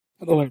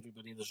Hello,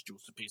 everybody. This is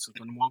Joseph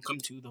Pacek, and welcome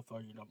to the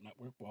Fired Up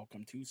Network.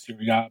 Welcome to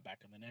Serie A back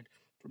in the net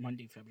for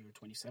Monday, February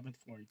 27th.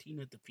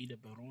 Fiorentina defeated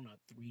Verona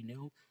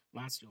 3-0.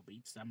 Lazio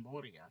beat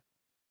Sampdoria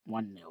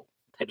 1-0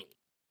 today.